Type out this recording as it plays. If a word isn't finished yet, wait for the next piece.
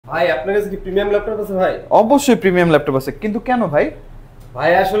ভাই আপনার কাছে কি প্রিমিয়াম ল্যাপটপ আছে ভাই? অবশ্যই প্রিমিয়াম ল্যাপটপ আছে, কিন্তু কেন ভাই?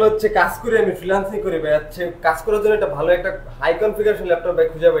 ভাই আসলে হচ্ছে কাজ করে আমি ফ্রিল্যান্সিং করি ভাই, হচ্ছে কাজ করার জন্য একটা ভালো একটা হাই কনফিগারেশন ল্যাপটপ ভাই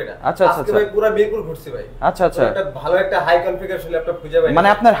খুঁজে পাই না। আচ্ছা আচ্ছা আজকে ভাই পুরো মিরপুর ঘুরছি ভাই। আচ্ছা আচ্ছা, একটা ভালো একটা হাই কনফিগারেশন ল্যাপটপ খুঁজে পাই না। মানে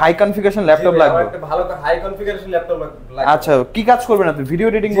আপনার হাই কনফিগারেশন ল্যাপটপ লাগবে? একটা ভালো হাই কনফিগারেশন ল্যাপটপ লাগবে। আচ্ছা, কি কাজ করবেন আপনি? ভিডিও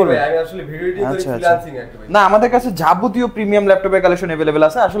এডিটিং করবেন? আমি আসলে ভিডিও এডিটিং করি, ফ্রিল্যান্সিং একটা ভাই। না, আমাদের কাছে যাবতীয় প্রিমিয়াম ল্যাপটপের কালেকশন अवेलेबल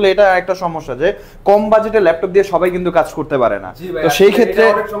আছে। আসলে এটা একটা সমস্যা যে কম বাজেটের ল্যাপটপ দিয়ে সবাই কিন্তু কাজ করতে পারে না, তো সেই ক্ষেত্রে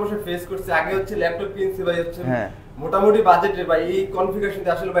অনেক সমস্যা ফেস করছি। আগে হচ্ছে ল্যাপটপ কিনছি ভাই, হচ্ছে মোটামুটি বাজেটের ভাই, এই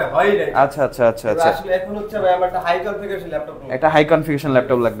কনফিগারেশনটা আসলে ভাই হয় না। আচ্ছা আচ্ছা আচ্ছা আচ্ছা, আসলে এখন হচ্ছে ভাই আমার একটা হাই কনফিগারেশন ল্যাপটপ লাগবে। একটা হাই কনফিগারেশন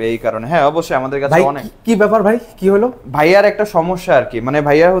ল্যাপটপ লাগবে এই কারণে। হ্যাঁ অবশ্যই আমাদের কাছে অনেক। কি ব্যাপার ভাই, কি হলো? ভাইয়ার একটা সমস্যা আর কি, মানে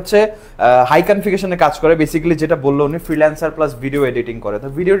ভাইয়া হচ্ছে হাই কনফিগারেশনে কাজ করে। বেসিক্যালি যেটা বললো উনি ফ্রিল্যান্সার প্লাস ভিডিও এডিটিং করে। তো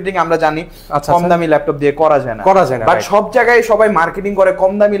ভিডিও এডিটিং আমরা জানি কম দামি ল্যাপটপ দিয়ে করা যায় না, বাট সব জায়গায় সবাই মার্কেটিং করে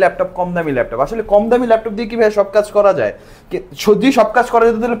কম দামি ল্যাপটপ, কম দামি ল্যাপটপ। আসলে কম দামি ল্যাপটপ দিয়ে কি ভাই সব কাজ করা যায়? যদি সব কাজ করা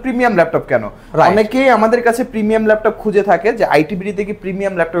যেত তাহলে প্রিমিয়াম ল্যাপটপ কেন? অনেকেই আমাদের কাছে প্রিমিয়াম ল্যাপটপ খুঁজে থাকে যে আইটিবিডি থেকে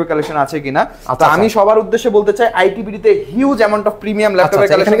প্রিমিয়াম ল্যাপটপের কালেকশন আছে কিনা। তো আমি সবার উদ্দেশ্যে বলতে চাই আইটিবিডি তে হিউজ অ্যামাউন্ট অফ প্রিমিয়াম ল্যাপটপের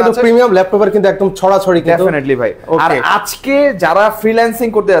কালেকশন আছে। কিন্তু প্রিমিয়াম ল্যাপটপের কিন্তু একদম ছড়াছড়ি কিন্তু ডেফিনেটলি ভাই। আর আজকে যারা ফ্রিল্যান্সিং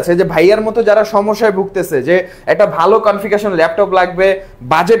করতে যাচ্ছে, যে ভাইয়ার মতো যারা সমস্যায় ভুগতেছে যে একটা ভালো কনফিগারেশন ল্যাপটপ লাগবে,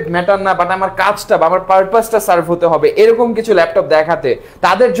 বাজেট ম্যাটার না, বাট আমার কাজটা বা আমার পারপাসটা সার্ভ হতে হবে, এরকম কিছু ল্যাপটপ দেখাতে,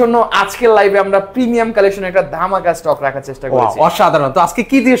 তাদের জন্য আজকের লাইভে আমরা প্রিমিয়াম কালেকশন একটা ধামাকা স্টক রাখার চেষ্টা করেছি। অসাধারণ। তো আজকে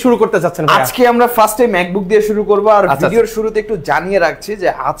কি দিয়ে শুরু করতে যাচ্ছেন ভাই? আজকে আমরা ফার্স্টে ম্যাকবুক দিয়ে শুরু করব। আর ভিডিওর শুরুতে একটু জানিয়ে রাখছি যে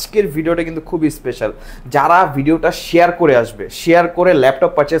আজকের ভিডিওটা কিন্তু খুবই স্পেশাল। যারা ভিডিওটা শেয়ার করে আসবে, শেয়ার করে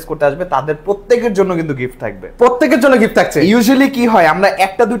ল্যাপটপ পারচেজ করতে আসবে, তাদের প্রত্যেকের জন্য কিন্তু গিফট থাকবে। প্রত্যেকের জন্য গিফট থাকছে। ইউজুয়ালি কি হয়, আমরা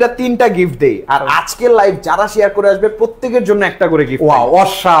একটা দুইটা তিনটা গিফট দেই, আর আজকের লাইভ যারা শেয়ার করে আসবে প্রত্যেকের জন্য একটা করে গিফট। ওয়াও,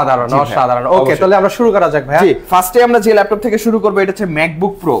 অসাধারণ অসাধারণ। ওকে, তাহলে আমরা শুরু করা যাক ভাই। জি, ফার্স্টে আমরা যে ল্যাপটপ থেকে শুরু করব এটা হচ্ছে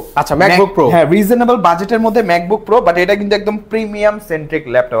ম্যাকবুক প্রো। আচ্ছা, ম্যাকবুক প্রো। হ্যাঁ, রিজনেবল বাজেটের মধ্যে ম্যাকবুক প্রো, বাট এটা কিন্তু একদম প্রিমিয়াম সেন্ট্রিক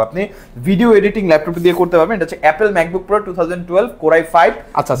ল্যাপটপ। আপনি ভিডিও এডিটিং ল্যাপটপ দিয়ে করতে পারবেন। এটা হচ্ছে Apple MacBook pro 2012 Core i5।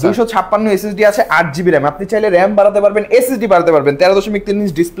 আচ্ছা, 256 এসএসডি আছে, 8GB র‍্যাম। আপনি চাইলে র‍্যাম বাড়াতে পারবেন, এসএসডি বাড়াতে পারবেন। 13.3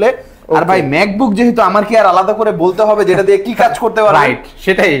 ইঞ্চ ডিসপ্লে। আর ভাই ম্যাকবুক যেহেতু আমার কি আর আলাদা করে বলতে হবে যেটা দিয়ে কি কাজ করতে পারবেন? রাইট,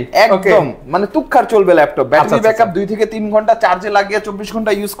 সেটাই একদম মানে তুক্ষার চলবে ল্যাপটপ। ব্যাটারি ব্যাকআপ 2 থেকে 3 ঘন্টা, চার্জে লাগিয়ে 24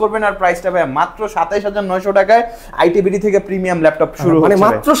 ঘন্টা ইউজ করবেন। আর প্রাইসটা ভাই মাত্র 27900 টাকায় আইটিবিডি থেকে প্রিমিয়াম ল্যাপটপ শুরু হচ্ছে। মানে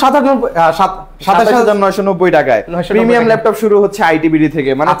মাত্র 27990 টাকায় প্রিমিয়াম ল্যাপটপ শুরু হচ্ছে আইটিবিডি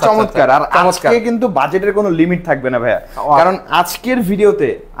থেকে। মানে চমৎকার। আর আজকে কিন্তু বাজেটের কোনো লিমিট থাকবে না ভাইয়া, কারণ আজকের ভিডিওতে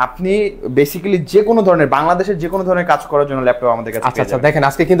আপনি বেসিক্যালি যে কোনো ধরনের বাংলাদেশের যে কোনো ধরনের কাজ করার জন্য ল্যাপটপ আমাদের কাছে পেয়ে যাবেন। দেখেন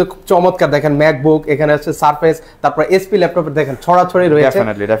আজকে কিন্তু চমৎকার। দেখেন ম্যাকবুক, এখানে আছে সারফেস, তারপর এসপি ল্যাপটপের দেখেন ছড়াছড়ি রয়েছে।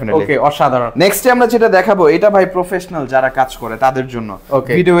 ডেফিনেটলি। ওকে, অসাধারণ। নেক্সটে আমরা যেটা দেখাবো এটা ভাই প্রফেশনাল যারা কাজ করে তাদের জন্য।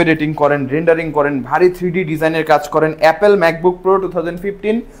 ভিডিও এডিটিং করেন, রেন্ডারিং করেন, ভারী 3D ডিজাইনের কাজ করেন। Apple MacBook pro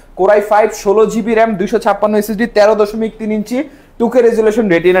 2015 Core i5, 16GB RAM, 256 SSD, 13.3 ইঞ্চি 2K রেজোলিউশন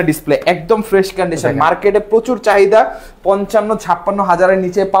রেটিনা ডিসপ্লে, একদম ফ্রেশ কন্ডিশন। মার্কেটে প্রচুর চাহিদা, 55-56 হাজারের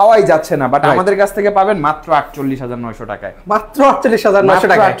নিচে পাওয়াই যাচ্ছে না, বাট আমাদের কাছ থেকে পাবেন মাত্র 48900 টাকায়। মাত্র 48900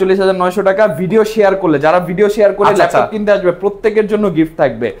 টাকা। 48900 টাকা। ভিডিও শেয়ার করলে, যারা ভিডিও শেয়ার করে ল্যাপটপ কিনতে আসবে প্রত্যেকের জন্য গিফট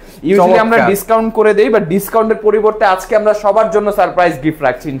থাকবে। ইউজুয়ালি আমরা ডিসকাউন্ট করে দেই, বাট ডিসকাউন্টের পরিবর্তে আজকে আমরা সবার জন্য সারপ্রাইজ গিফট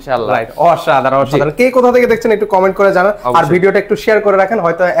রাখছি ইনশাআল্লাহ। রাইট, অসাধারণ অসাধারণ। কে কোথা থেকে দেখছেন একটু কমেন্ট করে জানান, আর ভিডিওটা একটু শেয়ার করে রাখেন।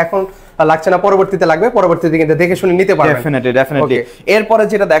 হয়তো এখন লাগছে না, পরবর্তীতে লাগবে, পরবর্তীতে কিন্তু দেখে শুনে নিতে পারবেন। ডেফিনেটলি। এরপরে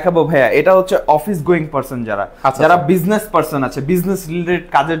যেটা দেখাবো ভাইয়া, এটা হচ্ছে অফিস গোয়িং পারসন, যারা বিজনেস পারসন আছে, বিজনেস রিলেটেড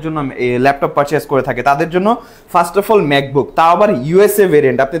কাজের জন্য ল্যাপটপ পারচেজ করে থাকে, তাদের জন্য ফার্স্ট অফ অল ম্যাকবুক, তাও আবার ইউএসএ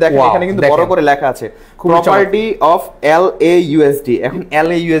ভেরিয়েন্ট। আপনি দেখেন এখানে কিন্তু বড় করে লেখা আছে প্রপার্টি অফ LAUSD। এখন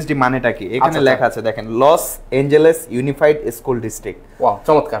LAUSD মানেটা কি? এখানে লেখা আছে দেখেন, Los Angeles unified school district. Wow,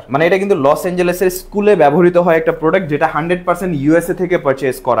 চমৎকার। মানে এটা কিন্তু লস এঞ্জেলেসের স্কুলে ব্যবহৃত হয় একটা প্রোডাক্ট, যেটা 100% ইউএসএ থেকে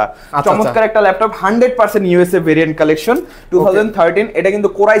পারচেজ করা। চমৎকার একটা ল্যাপটপ, 100% ইউএসএ ভেরিয়েন্ট কালেকশন 2013। এটা কিন্তু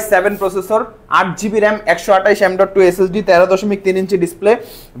Core i7 processor, 8GB RAM, 128 M.2 SSD, 13.3 inch display.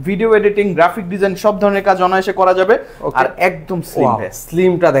 Video editing, graphic design সব ধরনের কাজ অনায়াসে করা যাবে। আর একদম স্লিম।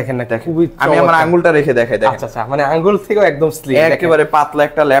 স্লিমটা দেখেন না, খুবই। আমি আমার আঙ্গুলটা রেখে দেখাই দেখেন। আচ্ছা, মানে আঙ্গুল থেকেও একদম স্লিম, একেবারে পাতলা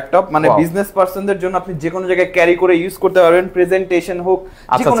একটা ল্যাপটপ। মানে বিজনেস পারসনদের জন্য আপনি যে কোনো জায়গায় ক্যারি করে ইউজ করতে পারবেন, প্রেজেন্টেশন হোক,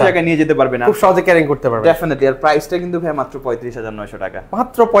 যে কোনো জায়গায় নিয়ে যেতে পারবেন, খুব সহজে ক্যারিং করতে পারবেন। ডেফিনেটলি। আর প্রাইসটা কিন্তু ভাই মাত্র 35900 টাকা।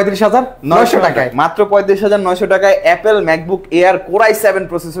 মাত্র 35900 টাকায়। মাত্র 35900 টাকায় Apple MacBook air Core i7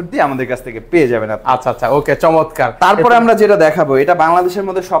 processor দিয়ে আমাদের কাছ থেকে পেয়ে যাবেন আপনি। আচ্ছা, ওকে, চমৎকার। তারপরে আমরা যেটা দেখাবো, এটা বাংলাদেশের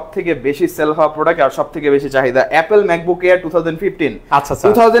মধ্যে সবথেকে বেশি সেল হওয়া প্রোডাক্ট আর সবথেকে বেশি চাহিদা, Apple MacBook air 2015।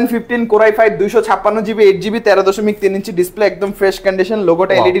 2015 Core i5, 256GB, 8GB, 13.3 inch display, একদম ফ্রেশ কন্ডিশন,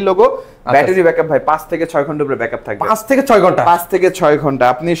 লোগোটা এলইডি লোগো। ব্যাটারি ব্যাকআপ ভাই 5 থেকে 6 ঘন্টা উপরে ব্যাকআপ থাকবে। 5 থেকে 6 ঘন্টা? 5 থেকে 6 ঘন্টা।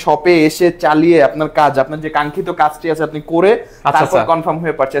 আপনি শপে এসে চালিয়ে আপনার কাজ, আপনার যে কাঙ্ক্ষিত কাজটি আছে আপনি করে তারপর কনফার্ম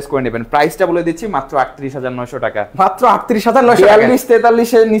হয়ে পারচেজ করে করে নেবেন। প্রাইসটা বলে দিচ্ছি মাত্র 38900 টাকা। মাত্র 38900 টাকা। 42 43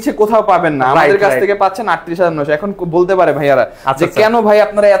 এর নিচে কোথাও পাবেন না, আমাদের কাছ থেকে পাচ্ছেন 38900। এখন বলতে পারে ভাইয়ারা যে কেন ভাই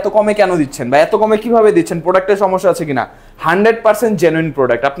আপনারা এত কমে কেন দিচ্ছেন বা এত কমে কিভাবে দিচ্ছেন, প্রোডাক্টের সমস্যা আছে কিনা? 100% জেনুইন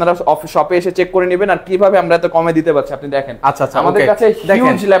প্রোডাক্ট, আপনারা শপে এসে চেক করে নেবেন। আর কিভাবে আমরা এত কমে দিতে পারছি আপনি দেখেন। আচ্ছা আচ্ছা, আমাদের কাছে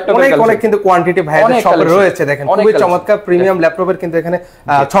হিউজ ল্যাপটপ অনেক কিন্তু কোয়ান্টিটি ভাইয়াদের শপে রয়েছে, দেখেন খুবই চমৎকার প্রিমিয়াম ল্যাপটপের কিন্তু এখানে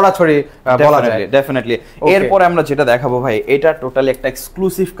ছড়াছড়ি বলা যায়। ডেফিনেটলি। এরপর আমরা যেটা দেখাবো ভাই, এটা টোটালি একটা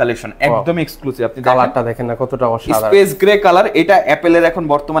এক্সক্লুসিভ কালেকশন, একদম এক্সক্লুসিভ। আপনি কালারটা দেখেন না কতটা অসাধারণ, স্পেস গ্রে কালার। এটা অ্যাপলের এখন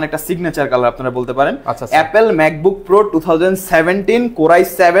বর্তমানে একটা সিগনেচার কালার আপনারা বলতে পারেন। Apple MacBook pro 2017 core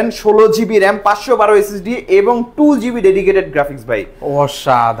i7 16GB RAM 512 SSD এবং 2GB ডেডিকেটেড গ্রাফিক্স ভাই,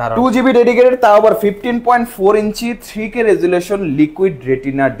 অসাধারণ। 2GB ডেডিকেটেড, তাও আবার 15.4 ইঞ্চি 3K resolution liquid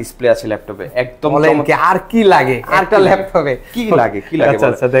retina display আছে ল্যাপটপে। একদম আর কি লাগে একটা ল্যাপটপে, কি লাগে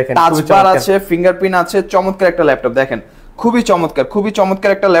আচ্ছা দেখেন, টাচ বার আছে, ফিঙ্গারপ্রিন্ট আছে, চমৎকার একটা ল্যাপটপ দেখেন, খুবই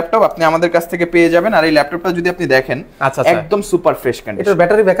চমৎকার একটা ল্যাপটপ আপনি আমাদের কাছ থেকে পেয়ে যাবেন। আর এই ল্যাপটপটা যদি আপনি দেখেন একদম সুপার ফ্রেশ কন্ডিশন। এটার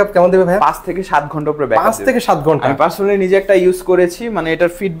ব্যাটারি ব্যাকআপ কেমন দেবে ভাই? 5 থেকে 7 ঘন্টা উপরে ব্যাকআপ। 5 থেকে 7 ঘন্টা। আমি পার্সোনালি নিজে একটা ইউজ করেছি, মানে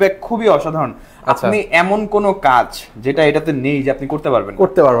এটার ফিডব্যাক খুবই অসাধারণ। আপনি এমন কোন কাজ যেটা এটাতে নেই যে আপনি করতে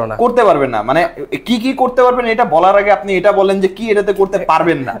পারবেন না, মানে কি করতে পারবেন এটা বলার আগে আপনি এটা বলেন যে কি এটাতে করতে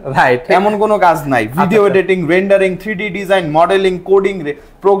পারবেন না, রাইট? এমন কোন কাজ নাই। Video editing, rendering, 3D design, modelling, coding,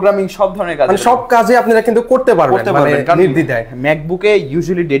 programming, সব ধরনের কাজ, মানে সব কাজে আপনারা কিন্তু করতে পারবেন মানে নির্দ্বিধায়। ম্যাকবুকে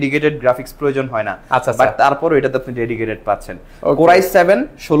ইউজুয়ালি ডেডিকেটেড গ্রাফিক্স প্রয়োজন হয় না, বাট তারপরও এটাতে আপনি ডেডিকেটেড পাচ্ছেন। Core i7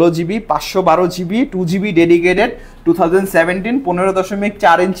 16GB 512GB 2GB dedicated 2017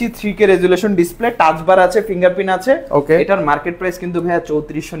 15.4 ইঞ্চি 3K রেজোলিউশন ডিসপ্লে, টাচ বার আছে, ফিঙ্গারপ্রিন্ট আছে। এটার মার্কেট প্রাইস কিন্তু ভাইয়া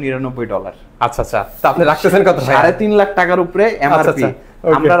 $3499। আচ্ছা, তো আপনি রাখতেছেন কত ভাই? 3.5 লাখ টাকার উপরে এমআরপি,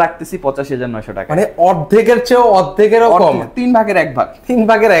 আমরা রাখতেছি 85900 টাকা। মানে অর্ধেকের চেয়ে অর্ধেকেরও কম, 3 ভাগের 1 ভাগ, 3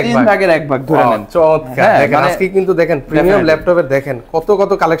 ভাগের 1 ভাগ ধরে নেন। চমৎকার। দেখেন আজকে কিন্তু দেখেন প্রিমিয়াম ল্যাপটপের দেখেন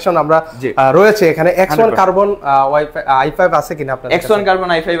কত কালেকশন আমরা রয়েছে এখানে। X1 কার্বন i5 আছে কিনা আপনাদের? X1 কার্বন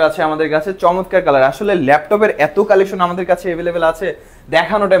i5 আছে আমাদের কাছে, চমৎকার কালার। আসলে ল্যাপটপের এত কালেকশন আমাদের কাছে अवेलेबल আছে,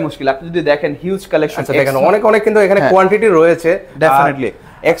 দেখানোটাই মুশকিল। আপনি যদি দেখেন হিউজ কালেকশন, দেখেন অনেক কিন্তু এখানে কোয়ান্টিটি রয়েছে। ডেফিনেটলি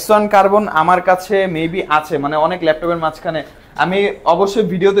X1 কার্বন আমার কাছে মেবি আছে, মানে অনেক ল্যাপটপের মাঝখানে আমি অবশ্যই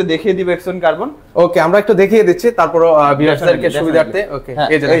ভিডিওতে দেখিয়ে দিব X1 কার্বন। ওকে, আমরা একটু দেখিয়ে দিচ্ছি, তারপর ভিউয়ারদেরকে সুবিধার্থে। ওকে,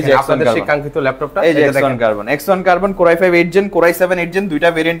 এই যে আপনাদের সেই কাঙ্ক্ষিত ল্যাপটপটা, এই যে X1 carbon core i5 8 gen, core i7 8 gen, দুইটা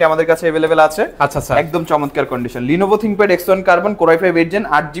ভেরিয়েন্ট আমাদের কাছে अवेलेबल আছে। আচ্ছা, একদম চমৎকার condition. Lenovo ThinkPad X1 carbon core i5 8 gen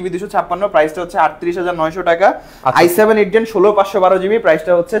 8GB 256, প্রাইসটা হচ্ছে 38900 টাকা। i7 8 জেন 16512GB,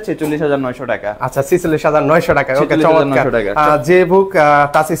 প্রাইসটা হচ্ছে 46900 টাকা। আচ্ছা, 46900 টাকা। ওকে, চমৎকার। যে বুক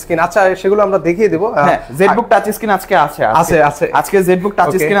টাচ স্ক্রিন, আচ্ছা সেগুলো আমরা দেখিয়ে দেব। হ্যাঁ, জেডবুক টাচ স্ক্রিন আজকে আছে। আজকে জেডবুক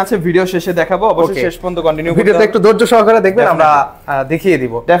টাচ স্ক্রিন আছে, ভিডিও শেষে দেখাবো, অবশ্যই শেষ পর্যন্ত কন্টিনিউ করতে। ভিডিওতে একটু ধৈর্য সহকারে দেখবেন, আমরা দেখিয়ে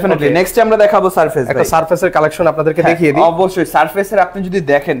দিব ডেফিনেটলি। নেক্সট আমরা দেখাবো সারফেস, একটা সারফেসের কালেকশন আপনাদেরকে দেখিয়ে দিই। অবশ্যই সারফেসের আপনি যদি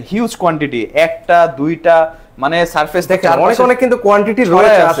দেখেন হিউজ কোয়ান্টিটি, একটা দুইটা মানে সারফেস দেখেন অনেক কিন্তু কোয়ান্টিটি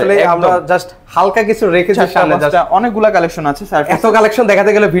রয়েছে। আসলে আমরা জাস্ট হালকা কিছু রেখেছি সামনে, জাস্ট অনেকগুলা কালেকশন আছে। সারফেস এত কালেকশন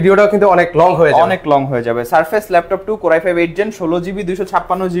দেখাতে গেলে ভিডিওটাও কিন্তু অনেক লং হয়ে যাবে। Surface laptop 2 core i5 8 gen 16GB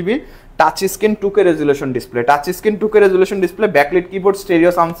 256GB, touch screen 2K resolution display, backlight keyboard,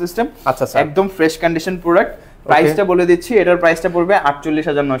 stereo sound system. আচ্ছা, একদম ফ্রেশ কন্ডিশন প্রোডাক্ট। প্রাইসটা বলে দিচ্ছি, এটার প্রাইসটা পড়বে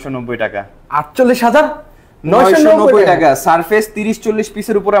 48990 টাকা। 48990 টাকা। সারফেস 30-40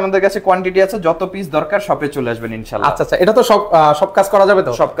 পিসের উপরে আমাদের কাছে কোয়ান্টিটি আছে, যত পিস দরকার শপে চলে আসবেন ইনশাআল্লাহ। আচ্ছা, এটা তো সব কাজ করা যাবে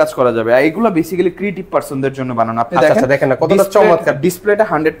তো? সব কাজ করা যাবে। আর এগুলো বেসিক্যালি ক্রিয়েটিভ পারসনদের জন্য বানানো। আপনি দেখেন না কতটা চমৎকার। ডিসপ্লেটা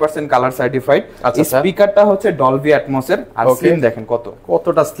 100% কালার সার্টিফাইড। স্পিকারটা হচ্ছে ডলবি অ্যাটমস এর। আর স্লিম দেখেন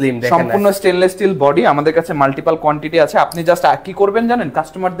কতটা স্লিম, দেখেন সম্পূর্ণ স্টেনলেস স্টিল বডি। আমাদের কাছে মাল্টিপল কোয়ান্টিটি আছে। আপনি জাস্ট কি করবেন জানেন,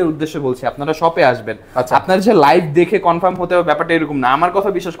 কাস্টমারদের উদ্দেশ্যে বলছি, আপনারা শপে আসবেন। আপনার যে লাইভ দেখে কনফার্ম হতে হবে ব্যাপারটা এরকম না, আমার কথা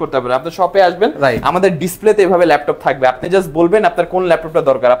বিশ্বাস করতে হবে। আপনি শপে আসবেন, আমাদের ডিসপ্লেতে এভাবে ল্যাপটপ থাকবে, আপনি জাস্ট বলবেন আপনার কোন ল্যাপটপটা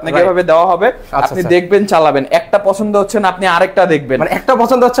দরকার, আপনাকে এভাবে দেওয়া হবে, আপনি দেখবেন, চালাবেন। একটা পছন্দ হচ্ছে না আপনি আরেকটা দেখবেন, মানে একটা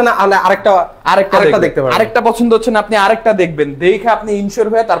পছন্দ হচ্ছে না আরেকটা দেখতে পারেন, আরেকটা পছন্দ হচ্ছে না আপনি আরেকটা দেখবেন, দেখে আপনি ইনশিওর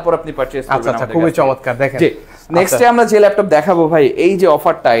হয়ে তারপর আপনি পারচেজ করবেন। আচ্ছা, খুবই চমৎকার। দেখেন নেক্সটে আমরা যে ল্যাপটপ দেখাবো ভাই, এই যে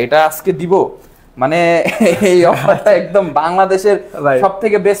অফারটা এটা আজকে দিব, মানে এই অফারটা একদম বাংলাদেশের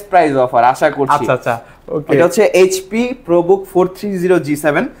সবথেকে বেস্ট প্রাইস অফার আশা করছি। আচ্ছা, এটা হচ্ছে HP ProBook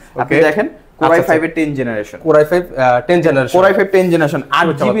 430G7। আপনি দেখেন কোর i5 এর 10 generation, core i5 10 generation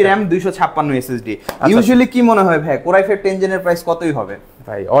 8GB RAM 256 SSD। Usually কি মনে হয় ভাই, কোর i5 10 জেনের প্রাইস কতই হবে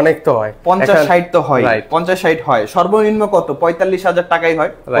ভাই? অনেক তো হয়, 50-60 তো হয়, 50-60 হয়, সর্বনিম্ন কত 45000 টাকাই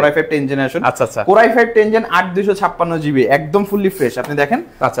হয় কোর i5 10 জেনারেশন। আচ্ছা, কোর i5 10 জেন 8256GB, একদম ফুললি ফ্রেশ। আপনি দেখেন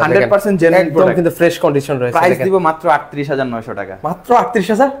 100% জেনুইন একদম কিন্তু ফ্রেশ কন্ডিশন রয়েছে। প্রাইস দিব মাত্র 38900 টাকা। মাত্র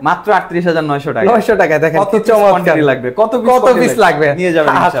 38000? মাত্র 38900 টাকা। 900 টাকা। দেখেন কত চমৎকার লাগবে, কত পিস লাগবে নিয়ে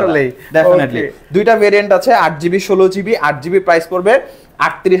যাবেন ইনশাআল্লাহ। আসলে ডেফিনেটলি দুইটা ভেরিয়েন্ট আছে, 8GB 16GB। 8GB প্রাইস পড়বে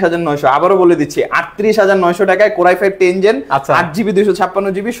 38,900, আবারও বলে দিচ্ছি 38,900 টাকায় core i5 10 gen 8GB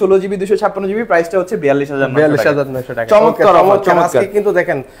 256GB 16GB 256GB, প্রাইসটা হচ্ছে 42,900 টাকা। চমৎকার চমৎকার, কিন্তু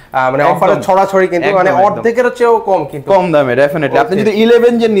দেখেন মানে অফারে ছড়াছড়ি, কিন্তু মানে অর্ধেকের চেয়েও কম, কিন্তু কম দামে ডেফিনেটলি। আপনি যদি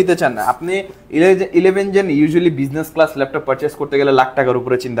 11 জেন নিতে চান না, আপনি 11 gen usually business class laptop purchase করতে গেলে লাখ টাকার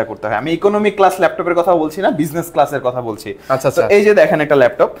উপরে চিন্তা করতে হয়। আমি ইকোনমিক ক্লাস ল্যাপটপের কথা বলছি না, বিজনেস ক্লাসের কথা বলছি। তো এই যে দেখেন একটা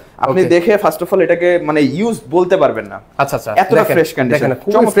ল্যাপটপ, আপনি দেখে ফার্স্ট অফ অল এটাকে মানে ইউজ বলতে পারবেন না। এতটা ফ্রেশ কন্ডিশন,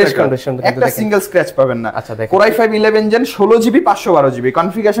 খুব ফ্রেশ কন্ডিশন, একটা সিঙ্গেল স্ক্র্যাচ পাবেন না। Core i5 11 gen 16GB 512GB,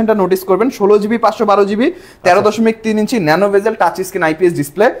 কনফিগারেশনটা notice করবেন, 16GB 512GB 13.3 ইঞ্চি ন্যানো বেজেল touch screen IPS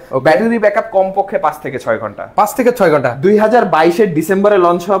display, battery backup কমপক্ষে 5 থেকে 6 ঘন্টা। 5 থেকে 6 ঘন্টা। 2022 এর ডিসেম্বরে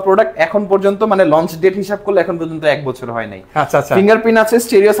লঞ্চ হওয়া প্রোডাক্ট, এখন পর্যন্ত মানে লঞ্চ ডেট হিসাব করলে এখন পর্যন্ত 1 বছর হয় নাই। ফিঙ্গারপ্রিন্ট আছে,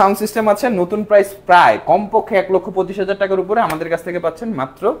 স্টেরিও সাউন্ড সিস্টেম আছে, নতুন প্রাইস প্রায় কমপক্ষে 1,25,000 টাকার উপরে, আমাদের কাছ থেকে পাচ্ছেন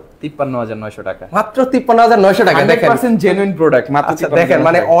মাত্র 53,900 টাকা। মাত্র 53,900 টাকা। দেখেন 100% জেনুইন প্রোডাক্ট, মাত্র দেখেন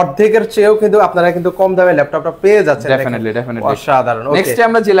মানে অর্ধেকের চেয়েও কিন্তু আপনারা কিন্তু কম দামে ল্যাপটপটা পেয়ে যাচ্ছেন। ডেফিনেটলি অসাধারণ। নেক্সট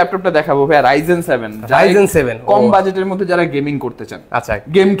আমরা যে ল্যাপটপটা দেখাবো ভাই ryzen 7 কম বাজেটের মধ্যে যারা গেমিং করতে চান, আচ্ছা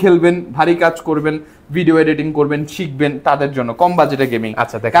গেম খেলবেন, ভারী কাজ করবেন, ভিডিও এডিটিং করবেন, শিখবেন, তাদের জন্য কম বাজেটে গেমিং।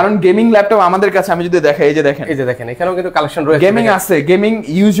 আচ্ছা কারণ গেমিং ল্যাপটপ আমাদের কাছে, আমি যদি দেখাই, এই যে দেখেন এখানেও কিন্তু কালেকশন রয়েছে, গেমিং আছে। গেমিং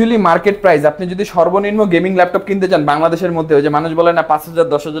ইউজুয়ালি মার্কেট প্রাইস, আপনি যদি সর্বনিম্ন গেমিং ল্যাপটপ কিনতে চান বাংলাদেশের মধ্যে, ওই যে মানুষ বলে না 5,000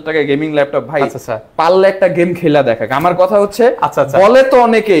 10,000 টাকায় গেমিং ল্যাপটপ, ভাই পারলে একটা গেম খেলা দেখাক। আমার কথা হচ্ছে বলে তো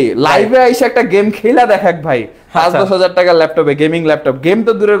অনেকেই লাইভে আইসা একটা গেম খেলা দেখাক ভাই, 5-10,000 টাকার ল্যাপটপে গেমিং ল্যাপটপ, গেম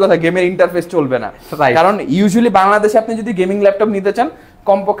তো দূরের কথা, গেমের ইন্টারফেস চলবে না। কারণ ইউজুয়ালি বাংলাদেশে আপনি যদি গেমিং ল্যাপটপ নিতে চান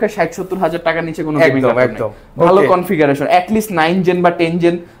কমপক্ষে 60-70 হাজার টাকার নিচে কোনো গেমিং ল্যাপটপ, ভালো কনফিগারেশন, অ্যাটলিস্ট 9 জেন বা 10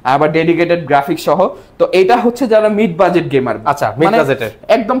 জেন, আবার ডেডিকেটেড গ্রাফিক্স সহ। তো এটা হচ্ছে যারা মিড বাজেট গেমার, আচ্ছা মিড বাজেটের,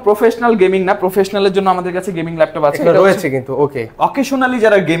 একদম প্রফেশনাল গেমিং না, প্রফেশনালের জন্য আমাদের কাছে গেমিং ল্যাপটপ আছে, এটা রয়েছে কিন্তু ওকে। অকেশনালি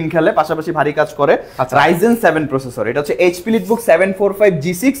যারা গেম খেলে, পাশাপাশি ভারী কাজ করে, ryzen 7 প্রসেসর, এটা হচ্ছে HP EliteBook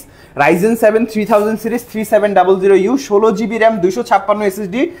 745G6, ryzen 7 3000 series 3700U, 16GB RAM, 256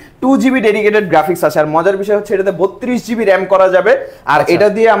 SSD, 2GB dedicated graphics আছে। আর মজার বিষয় হচ্ছে এটাতে 32GB RAM করা যাবে, আর এটা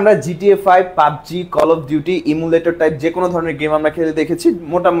দিয়ে আমরা GTA 5, PUBG, call of duty, emulator type যে কোনো ধরনের গেম আমরা খেলে দেখেছি,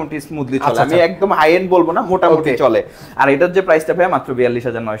 মোটামুটি স্মুথলি চলে। আমি একদম হাই এন্ড বলবো না, মোটামুটি চলে। আর এটার যে প্রাইসটা ভাই মাত্র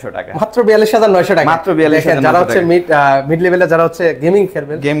 42,900 টাকা। মাত্র 42,900 টাকা। মাত্র 42,900। যারা হচ্ছে মিড লেভেলে, যারা হচ্ছে গেমিং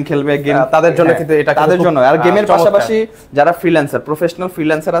খেলবে, তাদের জন্য কিন্তু এটা তাদের জন্য। আর গেমের পাশাপাশি যারা ফ্রিল্যান্সার, প্রফেশনাল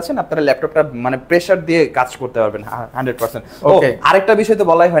ফ্রিল্যান্সার আছেন, আপনারা ল্যাপটপটা মানে প্রেসার দিয়ে কাজ করতে পারবেন 100%। ওকে, আরেকটা বিষয় তো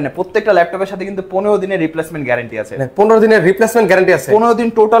বলাই হয় না, প্রত্যেকটা ল্যাপটপের সাথে কিন্তু 15 দিনের রিপ্লেসমেন্ট গ্যারান্টি আছে। 15 দিনের রিপ্লেসমেন্ট গ্যারান্টি আছে, 15 দিন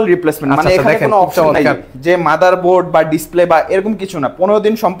টোটাল রিপ্লেসমেন্ট। মানে এখানে কোনো অপশন নাই যে মাদারবোর্ড বা ডিসপ্লে বা এরকম কিছু না, 15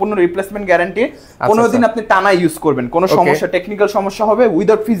 দিন সম্পূর্ণ রিপ্লেসমেন্ট গ্যারান্টি। 15 দিন আপনি টানা ইউজ করবেন, কোনো সমস্যা, টেকনিক্যাল সমস্যা হবে,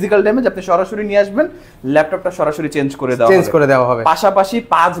 উইদাউট ফিজিক্যাল ড্যামেজ, আপনি সরাসরি নিয়ে আসবেন, ল্যাপটপটা সরাসরি চেঞ্জ করে দেওয়া হবে। পাশাপাশি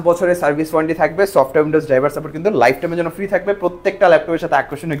 5 বছরের সার্ভিস ওয়ারেন্টি থাকবে, সফটওয়্যার উইন্ডোজ ড্রাইভার সাপোর্ট কিন্তু লাইফ টাইমের জন্য ফ্রি থাকবে, প্রত্যেকটা ল্যাপটপের সাথে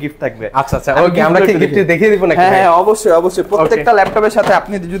আকর্ষণীয় গিফট থাকবে। আচ্ছা ওকে, আমরা কি গিফট দেখিয়ে দিব নাকি? হ্যাঁ অবশ্যই প্রত্যেকটা ল্যাপটপের সাথে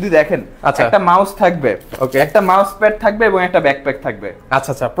আপনি যদি দেখেন একটা মাউস থাকবে, ওকে, একটা মাউস প্যাড থাকবে এবং একটা ব্যাকপ্যাক থাকবে।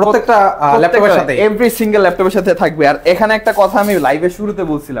 আচ্ছা প্রত্যেকটা ল্যাপটপের সাথে, এভরি সিঙ্গেল ল্যাপটপের সাথে থাকবে। আর এখানে একটা কথা আমি লাইভে শুরুতে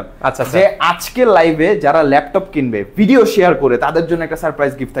বলছিলাম, যে আজকে লাইভে যারা ল্যাপটপ কিনবে ভিডিও শেয়ার করে, তাদের জন্য একটা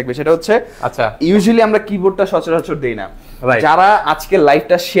সারপ্রাইজ গিফট থাকবে। সেটা হচ্ছে, ইউজুয়ালি আমরা কিবোর্ডটা সচরাচর দেই না, যারা আজকে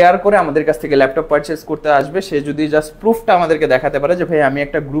লাইভটা শেয়ার করে আমাদের কাছ থেকে ল্যাপটপ পারচেজ করতে আসবে, সে যদি জাস্ট প্রুফটা আমাদেরকে দেখাতে পারে যে ভাই আমি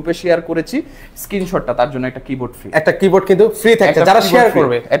একটা গ্রুপে শেয়ার করেছি, স্ক্রিনশটটা, তার জন্য একটা কিবোর্ড ফ্রি। একটা কিবোর্ড কিন্তু ফ্রি থাকছে, যারা শেয়ার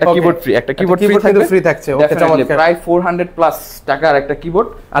করবে একটা কিবোর্ড ফ্রি, একটা কিবোর্ড ফ্রি থাকছে। ওকে, চমৎকার। প্রায় 400 প্লাস টাকার একটা কিবোর্ড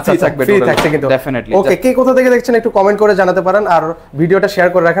ফ্রি থাকছে কিন্তু ডেফিনেটলি। ওকে, কে কোথা থেকে দেখছেন একটু কমেন্ট করে জানাতে পারেন, আর ভিডিওটা শেয়ার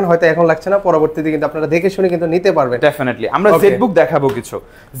করে রাখেন, হয়তো এখন লাগছে না, পরবর্তীতে কিন্তু আপনারা দেখে শুনে কিন্তু নিতে পারবেন। ডেফিনেটলি আমরা জেডবুক দেখাবো,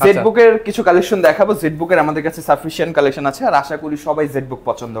 জেডবুকের কিছু কালেকশন দেখাবো। জেডবুকের আমাদের কাছে সাফিশিয়েন্ট কালেকশন আছে, আর আশা করি সবাই জেডবুক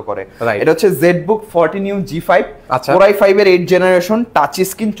পছন্দ করে। এটা হচ্ছে ZBook 14U G5, Core i5 এর 8 জেনারেশন, টাচ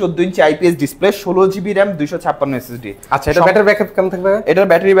স্ক্রিন, 14 ইঞ্চি IPS display, 16GB RAM, 256 SSD। আচ্ছা, এটা ব্যাটারি ব্যাকআপ কেমন থাকবে? এটার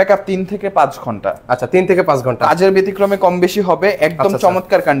ব্যাটারি ব্যাকআপ 3 থেকে 5 ঘন্টা। আচ্ছা, 3 থেকে 5 ঘন্টা, কাজের ব্যতিক্রমে কম বেশি হবে। একদম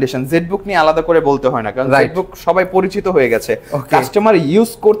চমৎকার কন্ডিশন। জেডবুক নিয়ে আলাদা করে বলতে হয় না, কারণ জেডবুক সবাই পরিচিত হয়ে গেছে। কাস্টমার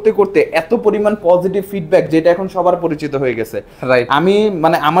ইউজ করতে করতে এত পরিমাণ পজিটিভ ফিডব্যাক, যেটা এখন সবার পরিচিত হয়ে গেছে। আমি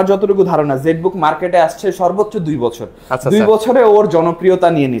মানে আমার যতটুকু ধারণা, জেডবুক মার্কেটে আসছে সর্বোচ্চ 2 বছর, 2 বছরে ওর জনপ্রিয়তা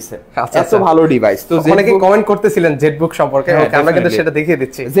নিয়ে নিছে, এত ভালো ডিভাইস। তো অনেকে কমেন্ট করতেছিলেন জেডবুক সম্পর্কে, আমরা কিন্তু সেটা দেখিয়ে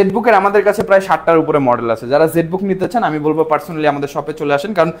দিচ্ছি। জেডবুকের আমাদের কাছে প্রায় 60টার উপরে মডেল আছে। যারা জেডবুক নিতে চান, আমি বলবো পার্সোনালি আমাদের শপে চলে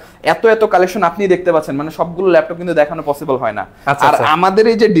আসেন, কারণ এত কালেকশন আপনি দেখতে পাচ্ছেন, মানে সবগুলো ল্যাপটপ কিন্তু দেখানো পসিবল হয় না। আর আমাদের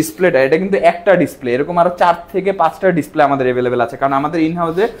এই যে ডিসপ্লেটা, এটা কিন্তু একটা ডিসপ্লে, এরকম আরো 4 থেকে 5টা ডিসপ্লে আমাদের अवेलेबल আছে, কারণ আমাদের ইন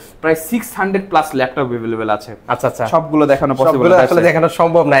হাউসে প্রায় 600 প্লাস ল্যাপটপ अवेलेबल আছে। আচ্ছা, সবগুলো দেখানো পসিবল, আসলে দেখানো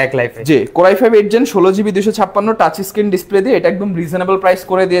সম্ভব না এক লাইফে। জি, Core i5 8 gen, 16GB 256, touch screen, screen display দিয়ে এটা একদম রিজনেবল প্রাইস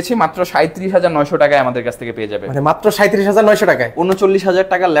করে দিয়েছি, মাত্র 37900 টাকায় আমাদের কাছ থেকে পেয়ে যাবে। মানে মাত্র 37900 টাকায় 39000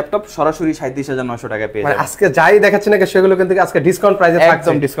 টাকার ল্যাপটপ সরাসরি 37900 টাকায় পেয়ে যাবে। মানে আজকে যাই দেখাচ্ছি না সেগুলো কিন্তু আজকে ডিসকাউন্ট প্রাইসে থাকছে,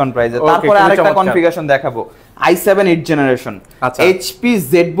 একদম ডিসকাউন্ট প্রাইসে। তারপরে আরেকটা কনফিগারেশন দেখাবো, i7 8th generation HP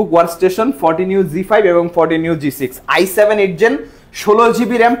ZBook workstation 14U G5 এবং 14U G6, i7 8th gen,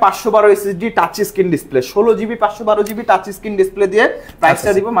 16GB RAM 512 SSD touch screen display, 16GB 512GB touch screen display দিয়ে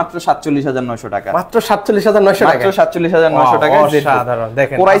প্রাইসটা দিব মাত্র 47900 টাকা। মাত্র 47900 টাকা, মাত্র 47900 টাকা। সাধারণ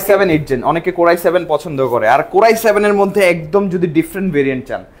দেখেন Core i7 8th জেন, অনেকে Core i7 পছন্দ করে, আর Core i7 এর মধ্যে একদম যদি ডিফারেন্ট ভেরিয়েন্ট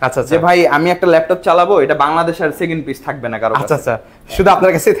চান, যে ভাই আমি একটা ল্যাপটপ চালাবো, এটা বাংলাদেশের সেকেন্ড পিস থাকবে না কারো কাছে, আচ্ছা শুধু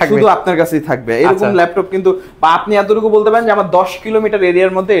আপনার কাছেই থাকবে, শুধু আপনার কাছেই থাকবে, এরকম ল্যাপটপ কিন্তু, বা আপনি এতটুকু বলতে পারেন যে আমার 10 কিলোমিটার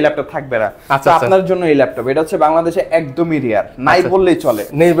এরিয়ার মধ্যে এই ল্যাপটপ থাকবে না, তো আপনার জন্য এই ল্যাপটপ, এটা হচ্ছে বাংলাদেশে একদমই রিয়ার, নাই বললেই চলে,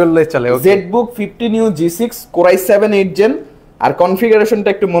 নেই বললেই চলে। ZBook 15U G6 Core i7 8th gen. আর কনফিগারেশনটা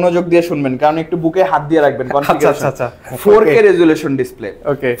একটু মনোযোগ দিয়ে শুনবেন, কারণ একটু বুকে হাত দিয়ে রাখবেন। Configuration 4K resolution display,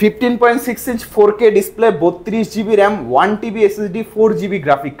 15.6 inch 4K display, 32GB RAM, 1TB SSD, 4GB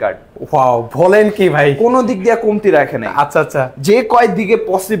graphic card. Wow, বলেন কি ভাই, কোন দিক দিয়ে কমতি রাখে নাই। আচ্ছা যে কয় দিকে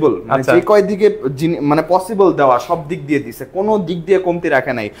পসিবল, যে কয় দিকে মানে পসিবল দেওয়া সব দিক দিয়ে দিছে, কোন দিক দিয়ে কমতি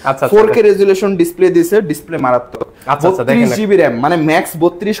রাখে নাই। 4K রেজোলিউশন ডিসপ্লে দিছে, ডিসপ্লে মারাত্মক। 32GB RAM, মানে ম্যাক্স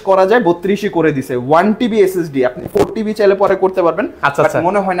 32 করা যায়, 32ই করে দিছে। 1TB SSD, আপনি 4TB চাইলে পরে করতে পারবেন, বাট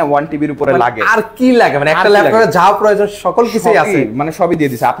মনে হয় না 1TB এর উপরে লাগে। আর কি লাগে, মানে একটা ল্যাপটপে যা প্রয়োজন সকল কিছুই আছে, মানে সবই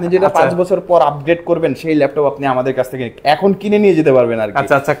দিয়ে দিছে। আপনি যেটা 5 বছর পর আপগ্রেড করবেন, সেই ল্যাপটপ আপনি আমাদের কাছ থেকে এখন কিনে নিয়ে যেতে পারবেন আর কি।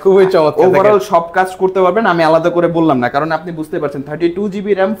 আচ্ছা খুবই চমৎকার, ওভারঅল সব কাজ করতে পারবেন। আমি আলাদা করে বললাম না, কারণ আপনি বুঝতে পারছেন 32GB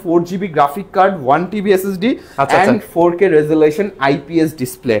RAM, 4GB graphic card, 1TB SSD and 4K resolution IPS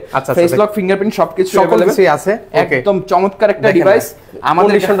display, face lock, fingerprint সবকিছু সকলই আছে। একদম চমৎকার একটা ডিভাইস।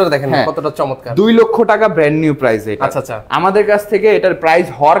 আমাদের কন্ডিশনটা দেখেন কতটা চমৎকার, 2 লক্ষ টাকা ব্র্যান্ড নিউ প্রাইস এটা। আচ্ছা আমাদের কাছ থেকে এটার প্রাইস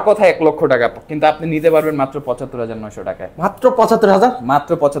হওয়ার কথা 1 লক্ষ টাকা, কিন্তু আপনি নিতে পারবেন মাত্র 75900 টাকায়। মাত্র 75000,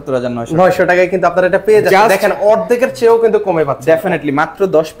 মাত্র 75900 টাকায় কিন্তু আপনারা এটা পেয়ে যাচ্ছেন। দেখেন অর্ধেকের চেয়েও কিন্তু কমে পাচ্ছেন। ডেফিনেটলি মাত্র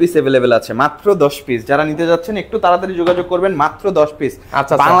 10 পিস अवेलेबल আছে, মাত্র 10 পিস। যারা নিতে যাচ্ছেন একটু তাড়াতাড়ি যোগাযোগ করবেন, মাত্র 10 পিস।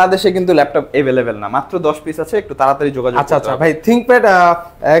 বাংলাদেশে কিন্তু ল্যাপটপ अवेलेबल না, মাত্র 10 পিস আছে, একটু তাড়াতাড়ি যোগাযোগ করুন। আচ্ছা ভাই, ThinkPad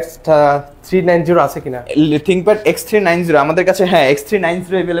X390 আছে কিনা? ThinkPad X390 আমাদের কাছে, হ্যাঁ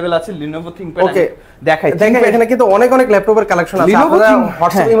X390 अवेलेबल আছে। Lenovo ThinkPad ওকে, দেখাই। দেখেন এখানে কিন্তু অনেক ল্যাপটপের কালেকশন আছে। আপনারা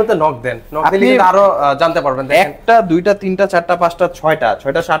হোয়াটসঅ্যাপের মধ্যে নক দেন, নক দিলে কিন্তু আরো জানতে পারবেন। দেখেন একটা, দুইটা, তিনটা, চারটা, পাঁচটা, ছয়টা,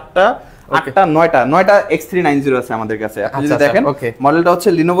 7টা, 8টা, 9টা X390 আছে আমাদের কাছে। আপনি যদি দেখেন মডেলটা হচ্ছে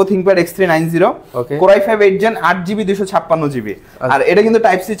Lenovo ThinkPad X390, Core i5 8th Gen, 8GB 256GB, আর এটা কিন্তু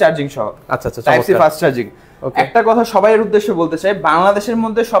টাইপ সি চার্জিং সহ। আচ্ছা টাইপ সি ফাস্ট চার্জিং। একটা কথা সবাইয়ের উদ্দেশ্যে বলতে চাই, বাংলাদেশের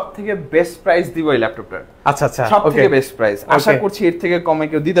মধ্যে সবথেকে বেস্ট প্রাইস দিব এই ল্যাপটপটার। আচ্ছা সবথেকে বেস্ট প্রাইস। আশা করছি এর থেকে কমে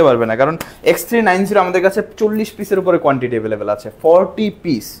কেউ দিতে পারবে না, কারণ X390 আমাদের কাছে 40 পিসের উপরে কোয়ান্টিটি अवेलेबल আছে। 40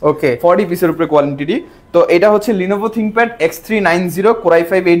 পিস, 40 পিসের উপরে কোয়ান্টিটি। তো এটা হচ্ছে Lenovo ThinkPad X390 Core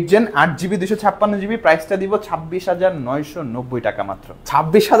i5 8th Gen, 8GB 256GB, প্রাইসটা দিব 26990 টাকা মাত্র।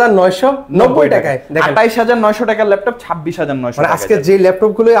 26990 টাকায়। 28900 টাকার ল্যাপটপ 26900 টাকা। আজকে যে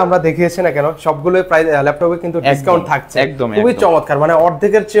ল্যাপটপগুলো আমরা দেখিয়েছি না কেন, সবগুলো প্রাইস ল্যাপটপে কিন্তু ডিসকাউন্ট থাকছে, একদম খুবই চমৎকার, মানে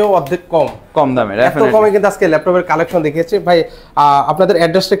অর্ধেকের চেয়েও অর্ধেক কম দামে। এত কমে কিন্তু আজকে ল্যাপটপের কালেকশন দেখিয়েছি। ভাই আপনাদের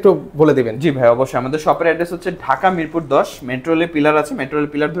অ্যাড্রেসটা একটু বলে দিবেন। জি ভাই, অবশ্যই। আমাদের শপের অ্যাড্রেস হচ্ছে Dhaka Mirpur 10, metro rail pillar আছে, মেট্রো রেল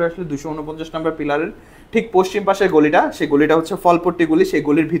পিলার ধরে আসলে 249 নম্বর পিলারের ঠিক পশ্চিম পাশের গলিটা, সেই গলিটা হচ্ছে ফলপট্টি গলি। সেই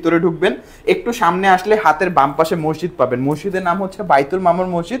গলির ভিতরে ঢুকবেন, একটু সামনে আসলে হাতের বাম পাশে মসজিদ পাবেন। মসজিদের নাম হচ্ছে বাইতুল মামুর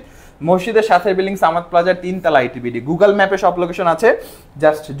মসজিদ। মসজিদের সাথে বিল্ডিং সামাদ প্লাজার 3 তলা ITBD। গুগল ম্যাপে সব লোকেশন আছে,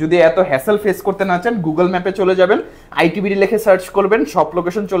 জাস্ট যদি এত হ্যাসেল ফেস করতে না চান, গুগল ম্যাপে চলে যাবেন, ITBD লিখে সার্চ করবেন, সব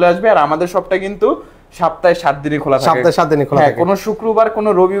লোকেশন চলে আসবে। আর আমাদের শপটা কিন্তু সপ্তাহে 7 দিনই খোলা থাকে। সপ্তাহে 7 দিনই খোলা থাকে, কোনো শুক্রবার, কোনো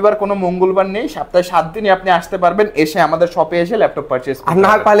রবিবার, কোনো মঙ্গলবার নেই। সপ্তাহে 7 দিনই আপনি আসতে পারবেন, এসে আমাদের শপে এসে ল্যাপটপ পারচেজ করতে। আর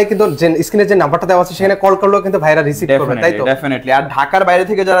না পারলে কিন্তু স্ক্রিনে যে নাম্বারটা দেওয়া আছে সেখানে কল করলেও কিন্তু ভাইরা রিসিভ করবে, তাই তো? ডেফিনেটলি। আর ঢাকার বাইরে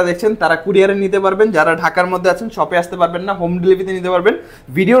থেকে যারা দেখছেন তারা কুরিয়ারে নিতে পারবেন, যারা ঢাকার মধ্যে আছেন শপে আসতে পারবেন না, হোম ডেলিভারিতে নিতে পারবেন।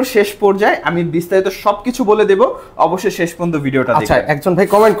 ভিডিওর শেষ পর্যায়ে আমি বিস্তারিত সবকিছু বলে দেব, অবশ্যই শেষ পর্যন্ত ভিডিওটা দেখবেন। আচ্ছা, একজন ভাই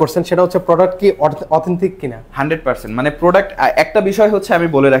কমেন্ট করছেন, সেটা হচ্ছে প্রোডাক্ট কি অথেন্টিক কিনা। 100%। মানে প্রোডাক্ট, একটা বিষয় হচ্ছে আমি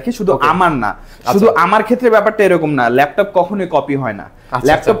বলে রাখি, শুধু আমার না, শুধু আমার ক্ষেত্রে ব্যাপারটা এরকম না, ল্যাপটপ কখনোই কপি হয় না,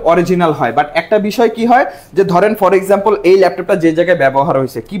 ল্যাপটপ অরিজিনাল হয়। বাট একটা বিষয় কি হয়, যে ধরেন ফর এক্সাম্পল এই ল্যাপটপটা যে জায়গায় ব্যবহার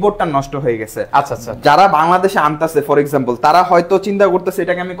হয়েছে, কিবোর্ডটা নষ্ট হয়ে গেছে। আচ্ছা, যারা বাংলাদেশে আনতেছে ফর এক্সাম্পল, তারা হয়তো চিন্তা করতেছে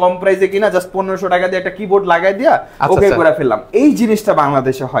এটাকে আমি কম প্রাইসে কিনা, জাস্ট 1500 টাকা দিয়ে একটা কিবোর্ড লাগাই দিয়া ওকে করে ফেললাম। এই জিনিসটা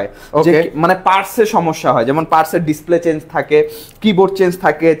বাংলাদেশে হয়, যে মানে পার্টসের সমস্যা হয়, যেমন পার্টসের ডিসপ্লে চেঞ্জ থাকে, কিবোর্ড চেঞ্জ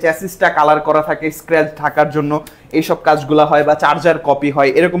থাকে, চ্যাসিসটা কালার করা থাকে স্ক্র্যাচ ঢাকার জন্য, এইসব কাজগুলো হয়, বা চার্জার কপি হয়,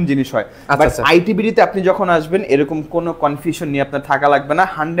 এরকম জিনিস হয়। বাট ITBD তে আপনি যখন আসবেন, এরকম কোনো কনফিউশন নিয়ে আপনার থাকা লাগবে লাগবে না,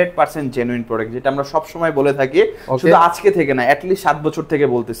 100% জেনুইন প্রোডাক্ট, যেটা আমরা সব সময় বলে থাকি, শুধু আজকে থেকে না, অ্যাটলিস্ট 7 বছর থেকে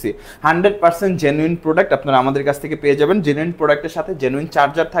বলতেছি, 100% জেনুইন প্রোডাক্ট আপনারা আমাদের কাছ থেকে পেয়ে যাবেন। জেনুইন প্রোডাক্টের সাথে জেনুইন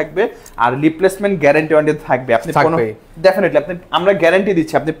চার্জার থাকবে আর রিপ্লেসমেন্ট গ্যারান্টি থাকবে। আপনি ডেফিনেটলি আমরা গ্যারান্টি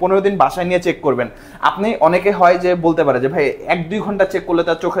দিচ্ছি, আপনি 15 দিন বাসায় নিয়ে চেক করবেন। আপনি অনেকে হয় যে বলতে পারে যে ভাই 1-2 ঘন্টা চেক করলে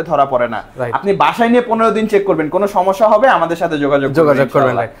তার চোখে ধরা পড়ে না, আপনি বাসায় নিয়ে 15 দিন চেক করবেন, কোনো সমস্যা হবে আমাদের সাথে যোগাযোগ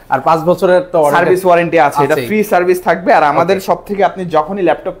করবেন। আর 5 বছরের তো সার্ভিস ওয়ারেন্টি আছে, এটা ফ্রি সার্ভিস থাকবে। আর আমাদের সব থেকে আপনি যখনই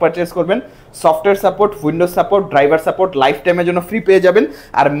ল্যাপটপ পারচেজ করবেন, software support, Windows support, driver support life টাইমের জন্য ফ্রি পেয়ে যাবেন।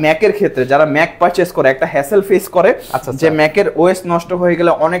 আর ম্যাকের ক্ষেত্রে যারা ম্যাক পারচেজ করে একটা হ্যাসেল ফেস করে, যে ম্যাকের ওএস নষ্ট হয়ে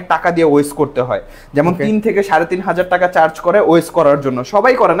গেলে অনেক টাকা দিয়ে ওএস করতে হয়, যেমন 3 থেকে 3,500 টাকা চার্জ করে ওএস করার জন্য,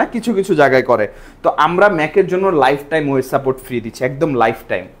 সবাই করে না, কিছু কিছু জায়গায় করে। তো আমরা ম্যাকের জন্য life time OS support free দিচ্ছি, একদম লাইফ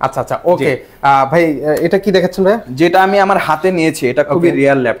টাইম। আচ্ছা ওকে ভাই, এটা কি দেখাচ্ছেন ভাই? যেটা আমি আমার হাতে নিয়েছি এটা খুবই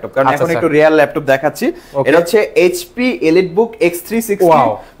রিয়েল ল্যাপটপ, কারণ এখন একটু রিয়েল ল্যাপটপ দেখাচ্ছি। এটা হচ্ছে HP EliteBook X360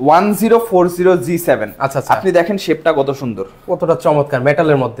 1040G7। আচ্ছা আপনি দেখেন শেপটা কত সুন্দর, কতটা চমৎকার,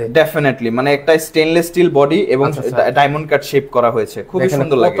 মেটালের মধ্যে ডেফিনেটলি, মানে একটা স্টেনলেস স্টিল বডি এবং ডায়মন্ড কাট শেপ করা হয়েছে, খুবই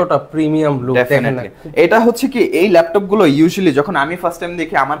সুন্দর লাগে, কতটা প্রিমিয়াম লুক দেখেন। এটা হচ্ছে কি, এই ল্যাপটপ গুলো ইউজুয়ালি যখন আমি ফার্স্ট টাইম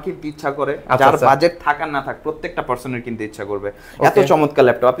দেখি আমার কিনতে ইচ্ছা করে, যার বাজেট থাকার না থাক প্রত্যেকটা পার্সনের কিনতে ইচ্ছা করবে, এত চমৎকার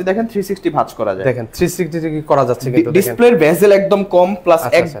ল্যাপটপ। আপনি দেখেন 360 ভাঁজ করা যায়, দেখেন 360 কি করা যাচ্ছে, কিন্তু ডিসপ্লের বেজেল একদম কম, প্লাস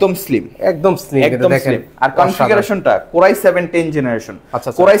একদম স্লিম, একদম স্লিম। আর কনফিগারেশনটা Core i7 10 generation,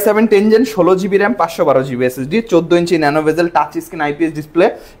 Core i7 10 gen, 16GB RAM, 512GB SSD, 14 ইঞ্চি ন্যানো বেজেল, টাচ স্ক্রিন IPS ডিসপ্লে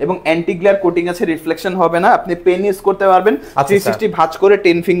এবং অ্যান্টি গ্লেয়ার কোটিং আছে, রিফ্লেকশন হবে না, আপনি পেন ইউজ করতে পারবেন, 360 ভাঁজ করে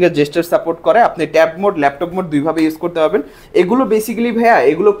 10 ফিঙ্গার জেস্টার সাপোর্ট করে, আপনি ট্যাব মোড, ল্যাপটপ মোড দুইভাবে ইউজ করতে পারবেন। এগুলো বেসিক্যালি ভাইয়া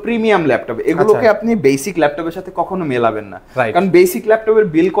এগুলো প্রিমিয়াম ল্যাপটপ, এগুলোকে আপনি বেসিক ল্যাপটপের সাথে কখনো মেলাবেন না, কারণ বেসিক ল্যাপটপের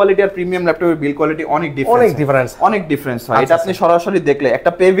বিল কোয়ালিটি আর প্রিমিয়াম ল্যাপটপের বিল কোয়ালিটি অনেক ডিফারেন্স হয়। এটা আপনি সরাসরি দেখলে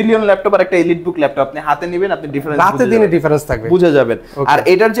একটা পেভিলিয়ন ল্যাপটপ আর একটা EliteBook ল্যাপটপ আপনি হাতে নেবেন, আপনি ডিফারেন্স থাকবে, বুঝে যাবেন। আর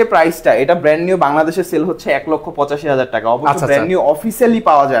এটার যে প্রাইসটা, এটা ব্র্যান্ড নিউ বাংলাদেশে সেল হচ্ছে 1,85,000 টাকা। অবশ্য ব্র্যান্ড নিউ অফিসিয়ালি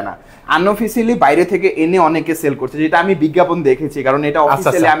পাওয়া যায় না, আনঅফিসিয়ালি বাইরে থেকে এনে অনেকে সেল করছে, যেটা আমি বিজ্ঞাপন দেখেছি, কারণ এটা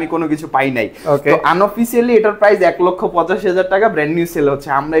অফিসিয়ালি আমি কোনো কিছু পাই নাই। তো আনঅফিসিয়ালি এটার প্রাইস 1,85,000 টাকা, ব্র্যান্ড নিউ সেল হচ্ছে।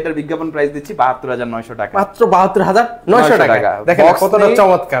 আমরা এটার বিজ্ঞাপন প্রাইস দিচ্ছি 72,900 টাকা, মাত্র 72,900 টাকা। দেখেন কতটা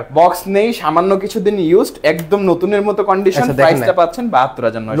চমৎকার, বক্স নেই, সামান্য কিছুদিন ইউজড, একদম নতুনের মতো কন্ডিশন, প্রাইসটা পাচ্ছেন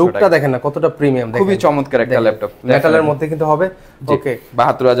 72,900 টাকা। লুকটা দেখেন না কতটা প্রিমিয়াম, খুবই চমৎকার একটা ল্যাপটপ, মেটালের মধ্যে কিন্তু হবে। ওকে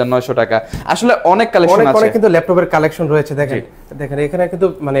 72,900 টাকা। আসলে অনেক কালেকশন আছে, অনেক কিন্তু ল্যাপটপের কালেকশন রয়েছে। দেখেন এখানে কিন্তু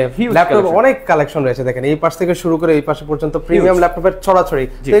মানে ল্যাপটপ অনেক কালেকশন রয়েছে। দেখেন এই পাশ থেকে শুরু করে এই পাশে পর্যন্ত প্রিমিয়াম ল্যাপটপের ছড়াছড়ি।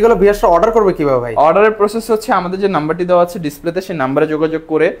 তো এগুলো ভিউয়ার্সরা অর্ডার করবে কিভাবে ভাই? অর্ডারের প্রসেস হচ্ছে, আমাদের যে নাম্বারটি দেওয়া আছে ডিসপ্লেতে, সেই নাম্বারে যোগাযোগ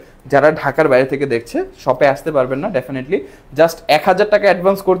করে যারা ঢাকার বাইরে থেকে দেখছে, শপে আসতে পারবেন না, ডেফিনেটলি জাস্ট 1,000 টাকা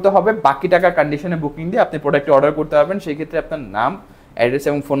অ্যাডভান্স করতে হবে, বাকি টাকা কন্ডিশনে বুকিং দিয়ে আপনি প্রোডাক্টটি অর্ডার করতে পারবেন। সেই ক্ষেত্রে আপনার নাম, অ্যাড্রেস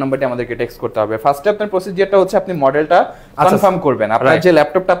এবং ফোন নাম্বারটি আমাদেরকে টেক্সট করতে হবে। ফার্স্টে আপনার প্রসিজারটা হচ্ছে আপনি মডেলটা কনফার্ম করবেন, আপনার যে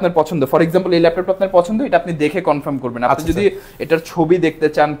ল্যাপটপটা আপনার পছন্দ, ফর এক্সাম্পল এই ল্যাপটপটা আপনার পছন্দ, এটা আপনি দেখে কনফার্ম করবেন। আপনি যদি এটার ছবি দেখতে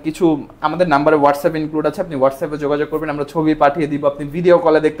চান, কিছু আমাদের নাম্বারে হোয়াটসঅ্যাপ ইনক্লুড আছে, আপনি হোয়াটসঅ্যাপে যোগাযোগ করবেন, আমরা ছবি পাঠিয়ে দিব, আপনি ভিডিও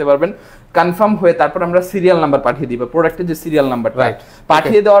কলে দেখতে পারবেন। কনফার্ম হয়ে তারপর আমরা সিরিয়াল নাম্বার পাঠিয়ে দিব, প্রোডাক্টের যে সিরিয়াল নাম্বারটা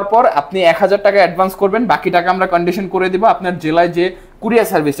পাঠিয়ে দেওয়ার পর আপনি 1,000 টাকা অ্যাডভান্স করবেন, বাকি টাকা আমরা কন্ডিশন করে দিব। আপনার জেলায় যে কুরিয়ার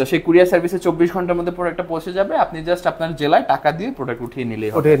সার্ভিসটা, সেই কুরিয়ার সার্ভিসে 24 ঘন্টার মধ্যে প্রোডাক্টটা পৌঁছে যাবে, আপনি জাস্ট আপনার জেলায় টাকা দিয়ে প্রোডাক্ট উঠিয়ে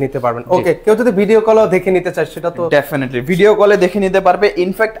নিতে পারবেন। ওকে, কেউ যদি ভিডিও কলও দেখে নিতে চায় সেটা তো ডেফিনেটলি ভিডিও কলে দেখে নিতে পারবে।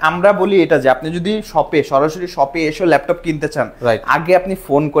 ইনফ্যাক্ট আমরা বলি এটা যে আপনি যদি সরাসরি শপে এসে ল্যাপটপ কিনতে চান, আগে আপনি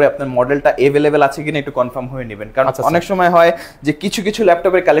ফোন করে আপনার মডেলটা अवेलेबल আছে কিনা একটু কনফার্ম হয়ে নেবেন, কারণ অনেক সময় হয় যে কিছু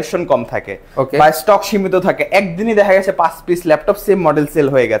ল্যাপটপের কালেকশন কম থাকে বা স্টক সীমিত থাকে, একদিনই দেখা গেছে 5 piece laptop same model sell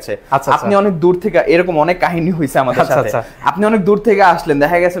হয়ে গেছে। আপনি অনেক দূর থেকে, এরকম অনেক কাহিনী হয়েছে আমাদের সাথে, আপনি অনেক দূর থেকে আসলেন,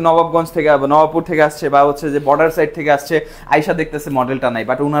 দেখা গেছে নবাবগঞ্জ থেকে বা নবাবপুর থেকে আসছে, বা হচ্ছে যে বর্ডার সাইড থেকে আসছে, আয়শা দেখতেছে মডেলটা নাই,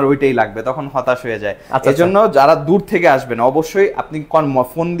 বাট ওনার ওইটাই লাগবে, তখন হতাশ হয়ে যায়। এজন্য যারা দূর থেকে আসবেন অবশ্যই আপনি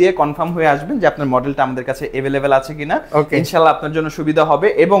ফোন দিয়ে কনফার্ম হয়ে আসবেন যে আপনার মডেলটা আমাদের কাছে अवेलेबल আছে কিনা, ইনশাআল্লাহ আপনার জন্য সুবিধা হবে।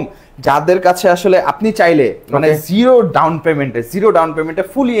 এবং যাদের কাছে আসলে আপনি চাইলে মানে জিরো ডাউন পেমেন্টে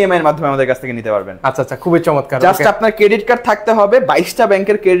ফুল ইএমআই এর মাধ্যমে আমাদের কাছ থেকে নিতে পারবেন। আচ্ছা, খুবই চমৎকার। জাস্ট আপনার ক্রেডিট কার্ড থাকতে হবে, 22টা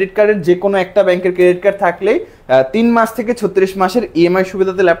ব্যাংকের ক্রেডিট কার্ডের যে কোনো একটা ব্যাংকের ক্রেডিট কার্ড থাকলেই 3 মাস থেকে 36 মাসের ইএমআই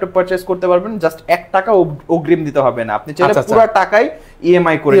সুবিধাতে ল্যাপটপ পারচেজ করতে পারবেন। জাস্ট 1 টাকা অগ্রিম দিতে হবে না, আপনি চাইলে পুরো টাকাই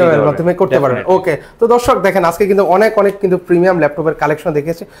ইএমআই করে করতে পারবেন। ওকে, তো দর্শক দেখেন আজকে কিন্তু অনেক কিন্তু প্রিমিয়াম ল্যাপটপের কালেকশন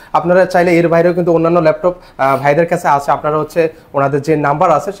দেখেছি। আপনারা চাইলে এর বাইরেও কিন্তু অন্যান্য ল্যাপটপ ভাইদের কাছে আছে, আপনারা হচ্ছে ওনাদের যে নাম্বার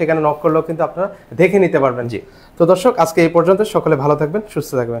আছে সেখানে নক করলেও কিন্তু আপনারা দেখে নিতে পারবেন। জি, তো দর্শক আজকে এই পর্যন্ত, সকলে ভালো থাকবেন,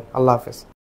 সুস্থ থাকবেন, আল্লাহ হাফেজ।